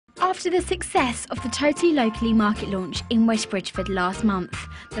After the success of the Totally Locally market launch in West Bridgford last month,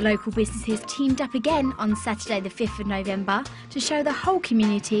 the local businesses teamed up again on Saturday the 5th of November to show the whole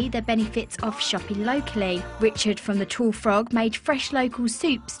community the benefits of shopping locally. Richard from the Tall Frog made fresh local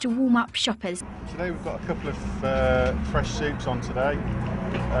soups to warm up shoppers. Today we've got a couple of fresh soups on today.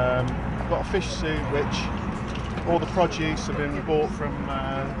 We've got a fish soup which all the produce have been bought from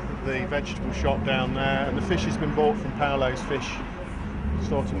the vegetable shop down there, and the fish has been bought from Paolo's Fish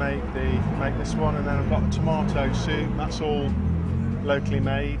store to make this one. And then I've got a tomato soup, that's all locally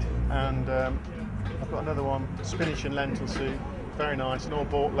made, and I've got another one, spinach and lentil soup, very nice and all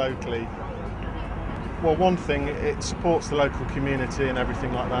bought locally. Well, one thing, it supports the local community and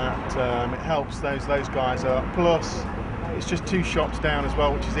everything like that. It helps those guys up. Plus, it's just 2 shops down as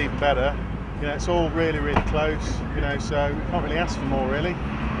well, which is even better. You know, it's all really, really close. You know, so we can't really ask for more, really.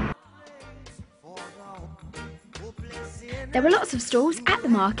 There were lots of stalls at the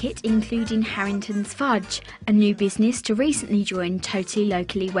market, including Harrington's Fudge, a new business to recently join Totally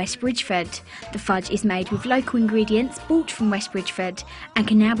Locally West Bridgford. The fudge is made with local ingredients bought from West Bridgford and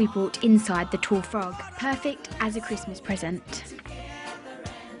can now be bought inside the Tall Frog. Perfect as a Christmas present.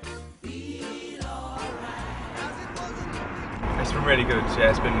 It's been really good, yeah,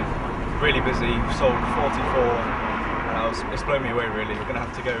 it's been really busy. We've sold 44 and it's blown me away really. We're going to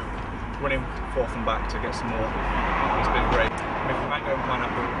have to go running forth and back to get some more. It's been great. We have mango and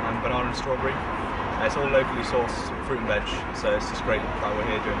pineapple and banana and strawberry. It's all locally sourced fruit and veg, so it's just great that we're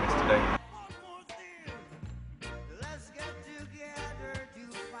here doing this today.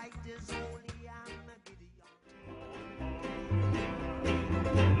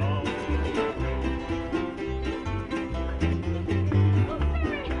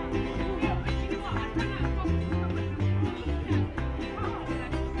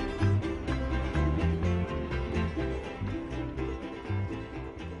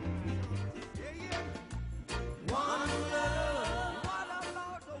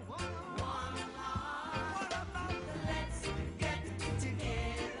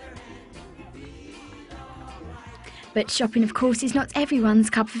 But shopping, of course, is not everyone's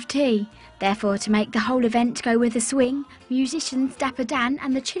cup of tea. Therefore, to make the whole event go with a swing, musicians Dapper Dan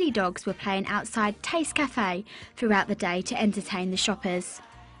and the Chili Dogs were playing outside Taste Cafe throughout the day to entertain the shoppers.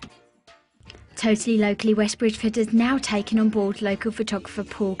 Totally Locally West Bridgford has now taken on board local photographer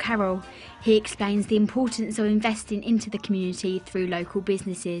Paul Carroll. He explains the importance of investing into the community through local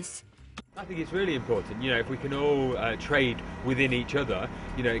businesses. I think it's really important, you know, if we can all trade within each other,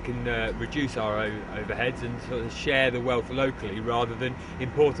 you know, it can reduce our overheads and sort of share the wealth locally rather than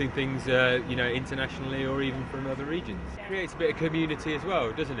importing things, you know, internationally or even from other regions. It creates a bit of community as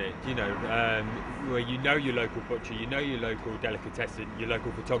well, doesn't it? You know, where you know your local butcher, you know your local delicatessen, your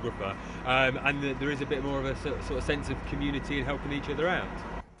local photographer, and there is a bit more of a sort of sense of community and helping each other out.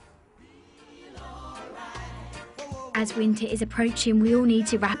 As winter is approaching, we all need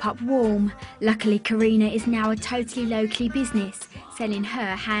to wrap up warm. Luckily, Karina is now a Totally Locally business, selling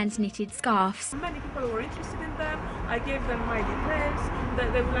her hand-knitted scarves. Many people were interested in them. I gave them my details.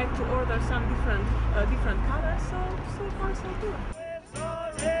 They would like to order some different colours, so far so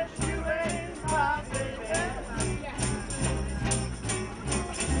good.